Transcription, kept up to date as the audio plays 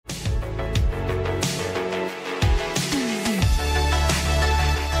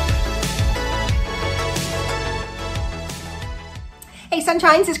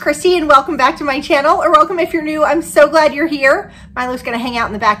Sunshines, it's Kristy and welcome back to my channel, or welcome if you're new. I'm so glad you're here. Milo's gonna hang out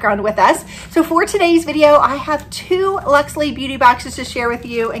in the background with us. So for today's video, I have two Luxely Beauty Boxes to share with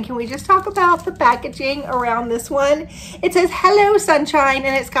you, and can we just talk about the packaging around this one? It says, "Hello Sunshine,"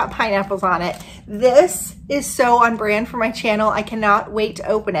 and it's got pineapples on it. This is so on brand for my channel. I cannot wait to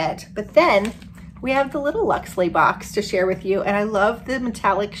open it. But then we have the little Luxely box to share with you, and I love the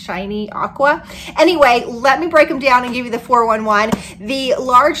metallic shiny aqua. Anyway, let me break them down and give you the 411. The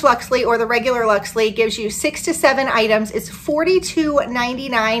large Luxely, or the regular Luxely, gives you 6 to 7 items. It's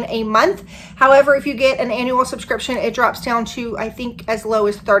 $42.99 a month. However, if you get an annual subscription, it drops down to, I think, as low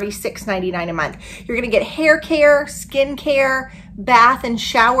as $36.99 a month. You're gonna get hair care, skin care, bath and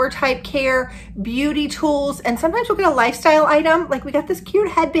shower type care, beauty tools, and sometimes we'll get a lifestyle item. Like we got this cute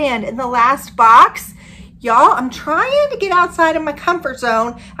headband in the last box. Y'all, I'm trying to get outside of my comfort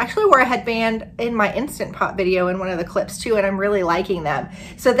zone. I actually wore a headband in my Instant Pot video in one of the clips too, and I'm really liking them.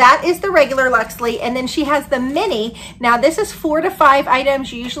 So that is the regular Luxely, and then she has the mini. Now this is 4 to 5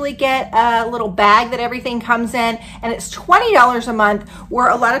 items. You usually get a little bag that everything comes in, and it's $20 a month, where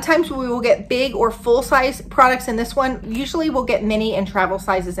a lot of times we will get big or full size products in this one. Usually we'll get mini and travel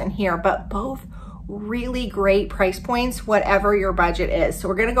sizes in here, but both really great price points, whatever your budget is. So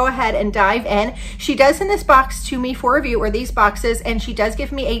we're gonna go ahead and dive in. She does send this box to me for review, or these boxes, and she does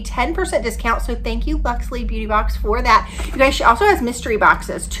give me a 10% discount. So thank you, Luxely Beauty Box, for that. You guys, she also has mystery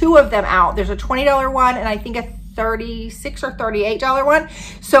boxes, 2 of them out. There's a $20 one, and I think a $36 or $38 one.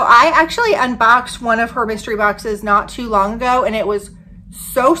 So I actually unboxed one of her mystery boxes not too long ago, and it was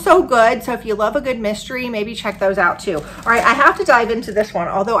so good. So if you love a good mystery, maybe check those out too. All right, I have to dive into this one,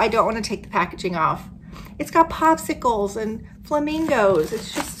 although I don't want to take the packaging off. It's got popsicles and flamingos.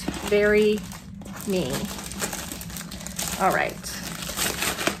 It's just very me. All right.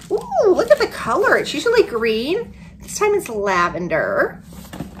 Ooh, look at the color. It's usually green. This time it's lavender.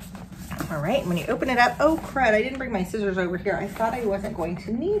 All right, when you open it up, oh crud, I didn't bring my scissors over here. I thought I wasn't going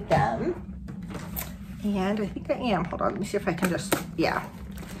to need them. And I think I am. Hold on, let me see if I can just, yeah.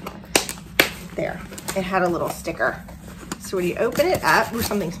 There, it had a little sticker. So when you open it up, ooh,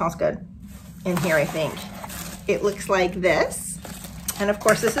 something smells good in here, I think. It looks like this. And of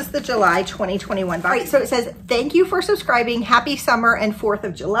course, this is the July 2021 box. All right, so it says, "Thank you for subscribing. Happy summer and 4th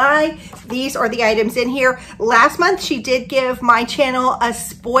of July. These are the items in here." Last month, she did give my channel a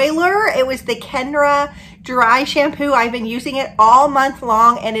spoiler. It was the Kendra dry shampoo. I've been using it all month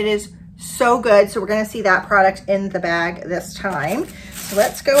long, and it is so good. So we're gonna see that product in the bag this time. So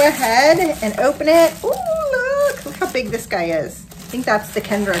let's go ahead and open it. Ooh, look how big this guy is. I think that's the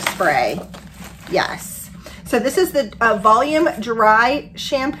Kendra spray. Yes. So this is the volume dry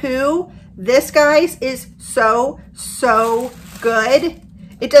shampoo. This, guys, is so good.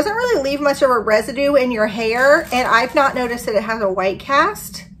 It doesn't really leave much of a residue in your hair, and I've not noticed that it has a white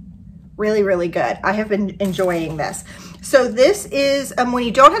cast. Really good. I have been enjoying this. So this is, when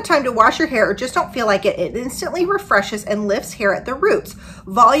you don't have time to wash your hair or just don't feel like it, it instantly refreshes and lifts hair at the roots.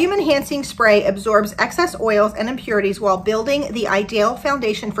 Volume enhancing spray absorbs excess oils and impurities while building the ideal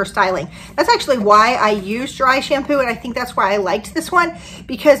foundation for styling. That's actually why I use dry shampoo, and I think that's why I liked this one,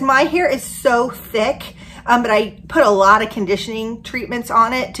 because my hair is so thick. But I put a lot of conditioning treatments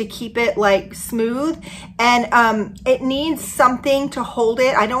on it to keep it like smooth, and it needs something to hold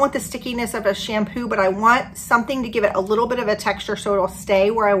it. I don't want the stickiness of a shampoo, but I want something to give it a little bit of a texture so it'll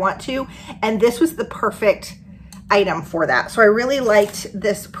stay where I want to, and this was the perfect item for that. So I really liked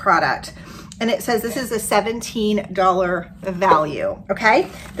this product. And it says this is a $17 value, okay?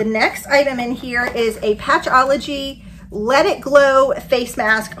 The next item in here is a Patchology Let It Glow face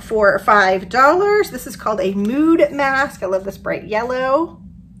mask for $5. This is called a mood mask. I love this bright yellow.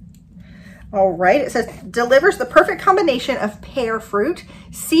 All right, it says delivers the perfect combination of pear fruit,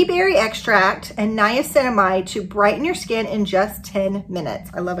 sea berry extract, and niacinamide to brighten your skin in just 10 minutes.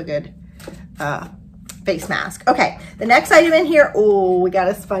 I love a good face mask. Okay, the next item in here, oh, we got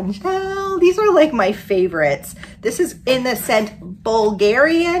a sponge gel. These are like my favorites. This is in the scent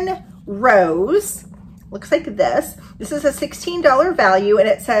Bulgarian Rose. Looks like this. This is a $16 value, and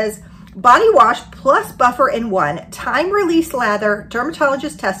it says body wash plus buffer in one, time release lather,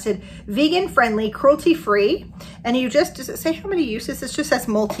 dermatologist tested, vegan friendly, cruelty free. And you just, does it say how many uses? This just says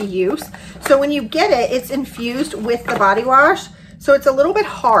multi-use. So when you get it, it's infused with the body wash. So it's a little bit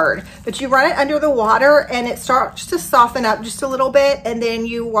hard, but you run it under the water and it starts to soften up just a little bit, and then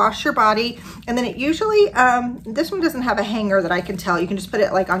you wash your body. And then it usually, this one doesn't have a hanger that I can tell. You can just put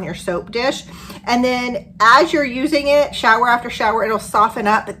it like on your soap dish. And then as you're using it, shower after shower, it'll soften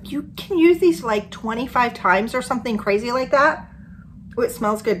up. But you can use these like 25 times or something crazy like that. Oh, it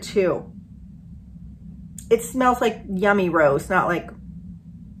smells good too. It smells like yummy rose, not like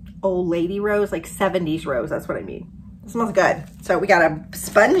old lady rose, like 70s rose. That's what I mean. It smells good. So we got a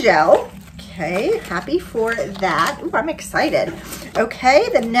sponge gel. Okay, happy for that. Ooh, I'm excited. Okay,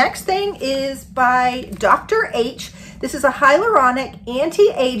 the next thing is by Dr. H. This is a hyaluronic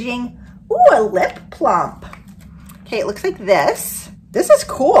anti-aging, a lip plump. Okay, it looks like this. This is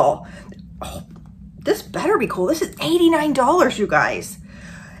cool. Oh, this better be cool. This is $89, you guys.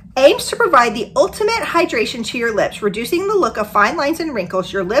 Aims to provide the ultimate hydration to your lips, reducing the look of fine lines and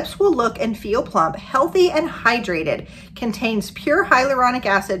wrinkles. Your lips will look and feel plump, healthy, and hydrated. Contains pure hyaluronic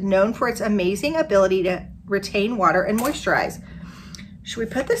acid, known for its amazing ability to retain water and moisturize. Should we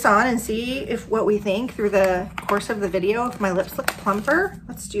put this on and see what we think through the course of the video, if my lips look plumper?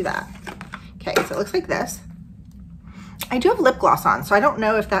 Let's do that. Okay, so it looks like this. I do have lip gloss on, so I don't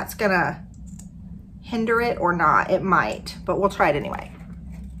know if that's gonna hinder it or not. It might, but we'll try it anyway.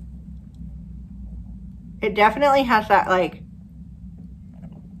 It definitely has that like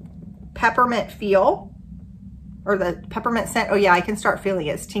peppermint feel, or the peppermint scent. Oh yeah, I can start feeling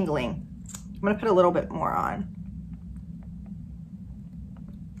it. It's tingling. I'm gonna put a little bit more on.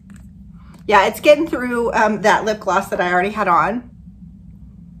 Yeah, it's getting through that lip gloss that I already had on.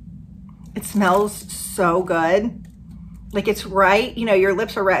 It smells so good. Like it's right, you know, your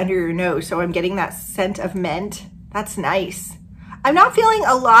lips are right under your nose, so I'm getting that scent of mint. That's nice. I'm not feeling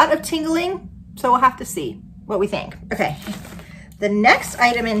a lot of tingling, so we'll have to see what we think. Okay, the next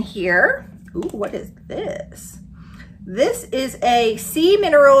item in here, ooh, what is this? This is a Sea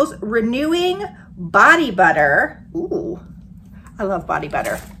Minerals Renewing Body Butter. Ooh, I love body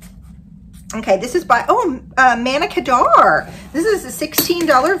butter. Okay, this is by, Marietta. This is a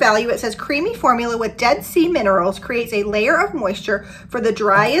 $16 value. It says creamy formula with Dead Sea minerals creates a layer of moisture for the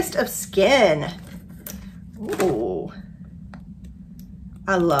driest of skin. Ooh,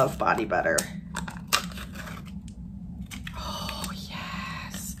 I love body butter. Oh,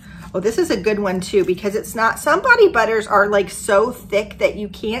 yes. Oh, this is a good one too, because it's not, some body butters are like so thick that you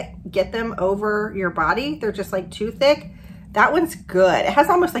can't get them over your body. They're just like too thick. That one's good. It has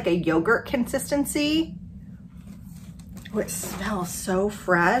almost like a yogurt consistency. Oh, it smells so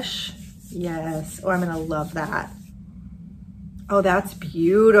fresh. Yes. Oh, I'm gonna love that. Oh, that's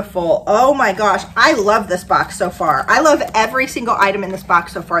beautiful. Oh my gosh, I love this box so far. I love every single item in this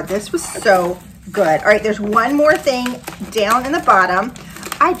box so far. This was so good. All right, there's one more thing down in the bottom.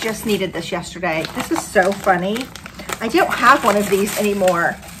 I just needed this yesterday. This is so funny. I don't have one of these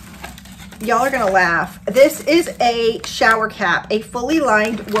anymore. Y'all are gonna laugh. This is a shower cap, a fully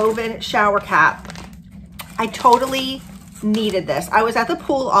lined woven shower cap. I totally needed this. I was at the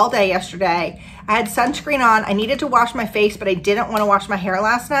pool all day yesterday. I had sunscreen on. I needed to wash my face, but I didn't want to wash my hair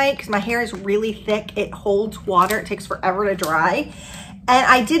last night because my hair is really thick. It holds water. It takes forever to dry. And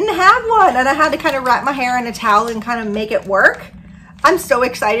I didn't have one, and I had to kind of wrap my hair in a towel and kind of make it work. I'm so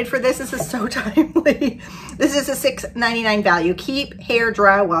excited for this. This is so timely. This is a $6.99 value. Keep hair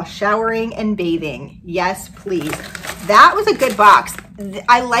dry while showering and bathing. Yes, please. That was a good box.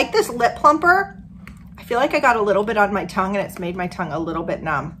 I like this lip plumper. I feel like I got a little bit on my tongue and it's made my tongue a little bit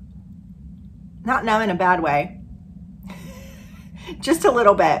numb. Not numb in a bad way. Just a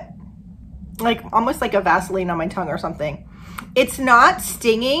little bit. Like almost like a Vaseline on my tongue or something. It's not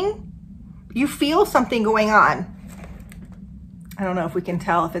stinging. You feel something going on. I don't know if we can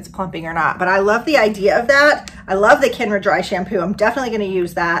tell if it's plumping or not, but I love the idea of that. I love the Kenra Dry Shampoo. I'm definitely going to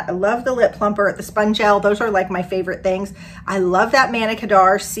use that. I love the lip plumper, the sponge gel. Those are like my favorite things. I love that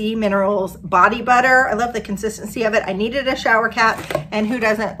Marietta Sea Minerals body butter. I love the consistency of it. I needed a shower cap, and who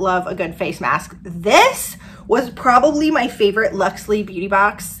doesn't love a good face mask? This was probably my favorite Luxely Beauty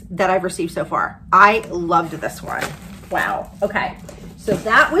Box that I've received so far. I loved this one. Wow. Okay. So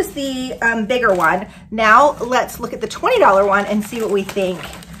that was the bigger one. Now let's look at the $20 one and see what we think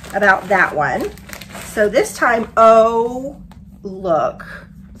about that one. So this time, oh, look,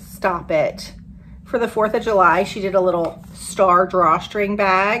 stop it. For the 4th of July, she did a little star drawstring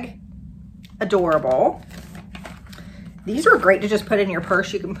bag. Adorable. These are great to just put in your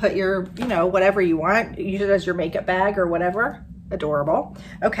purse. You can put your, you know, whatever you want. Use it as your makeup bag or whatever. Adorable.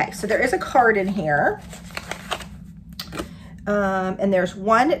 Okay, so there is a card in here. And there's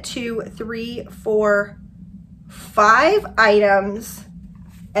 1, 2, 3, 4, 5 items,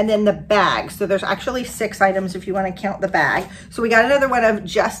 and then the bag. So there's actually 6 items if you want to count the bag. So we got another one of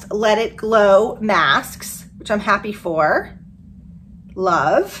Just Let It Glow masks, which I'm happy for.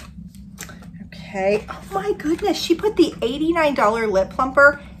 Love. Okay. Oh my goodness. She put the $89 lip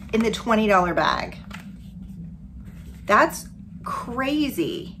plumper in the $20 bag. That's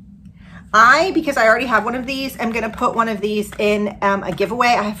crazy. Because I already have one of these, I'm gonna put one of these in a giveaway.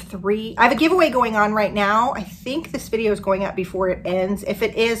 I have a giveaway going on right now. I think this video is going up before it ends. If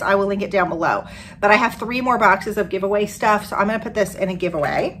it is, I will link it down below. But I have 3 more boxes of giveaway stuff, so I'm gonna put this in a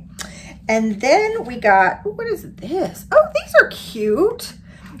giveaway. And then we got, what is this? Oh, these are cute.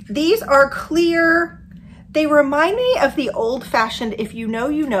 These are clear. They remind me of the old-fashioned, if you know,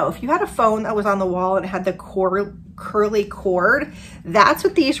 you know. If you had a phone that was on the wall and it had the curly cord, that's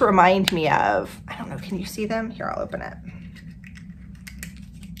what these remind me of. I don't know, can you see them? Here, I'll open it.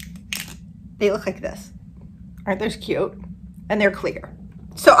 They look like this. Aren't those cute? And they're clear.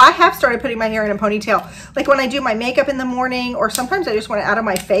 So I have started putting my hair in a ponytail. Like when I do my makeup in the morning, or sometimes I just want it out of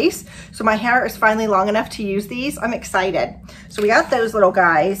my face. So my hair is finally long enough to use these. I'm excited. So we got those little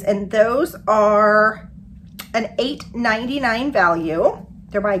guys, and those are an $8.99 value.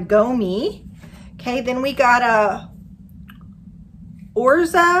 They're by Gomi. Okay, then we got a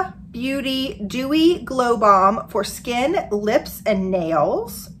Luxely Beauty Dewy Glow Balm for skin, lips, and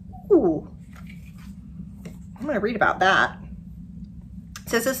nails. Ooh, I'm gonna read about that. It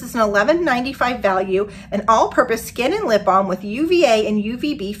says this is an $11.95 value, an all-purpose skin and lip balm with UVA and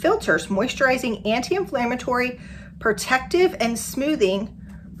UVB filters, moisturizing, anti-inflammatory, protective, and smoothing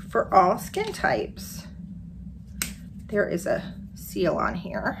for all skin types. There is a seal on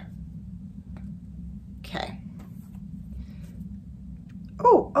here. Okay.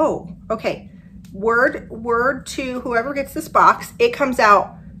 Oh, okay. Word to whoever gets this box, it comes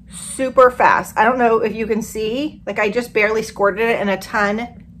out super fast. I don't know if you can see, like I just barely squirted it and a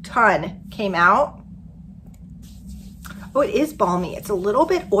ton came out. Oh, it is balmy. It's a little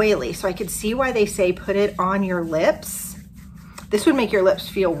bit oily, so I could see why they say put it on your lips. This would make your lips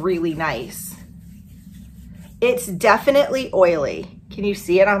feel really nice. It's definitely oily. Can you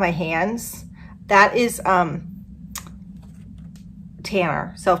see it on my hands? That is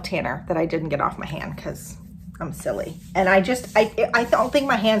tanner, self-tanner that I didn't get off my hand because I'm silly. And I don't think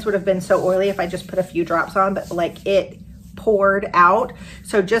my hands would have been so oily if I just put a few drops on, but like it poured out.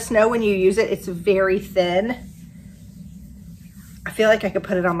 So just know when you use it, it's very thin. I feel like I could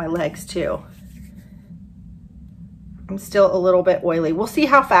put it on my legs too. I'm still a little bit oily. We'll see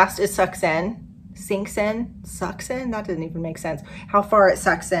how fast it sucks in. Sinks in, sucks in, that didn't even make sense. How far it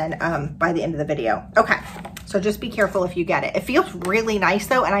sucks in by the end of the video. Okay, so just be careful if you get it. It feels really nice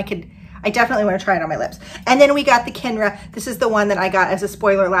though, and I definitely want to try it on my lips. And then we got the Kenra. This is the one that I got as a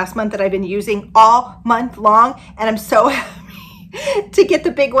spoiler last month that I've been using all month long, and I'm so happy to get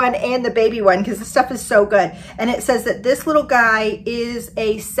the big one and the baby one because this stuff is so good. And it says that this little guy is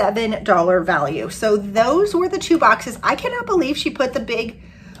a $7 value. So those were the 2 boxes. I cannot believe she put the big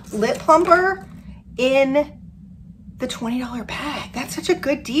lip plumper in the $20 bag. That's such a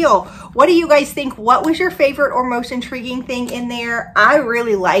good deal. What do you guys think? What was your favorite or most intriguing thing in there? I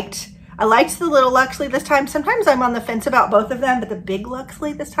liked the little Luxely this time. Sometimes I'm on the fence about both of them, but the big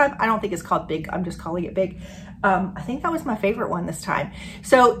Luxely this time, I don't think it's called big. I'm just calling it big. I think that was my favorite one this time.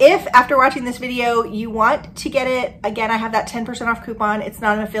 So if after watching this video, you want to get it, again, I have that 10% off coupon. It's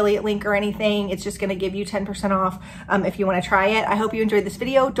not an affiliate link or anything. It's just gonna give you 10% off if you wanna try it. I hope you enjoyed this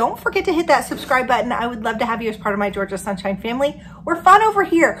video. Don't forget to hit that subscribe button. I would love to have you as part of my Georgia Sunshine family. We're fun over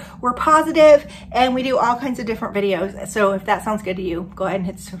here. We're positive, and we do all kinds of different videos. So if that sounds good to you, go ahead and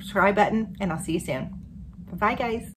hit the subscribe button, and I'll see you soon. Bye, guys.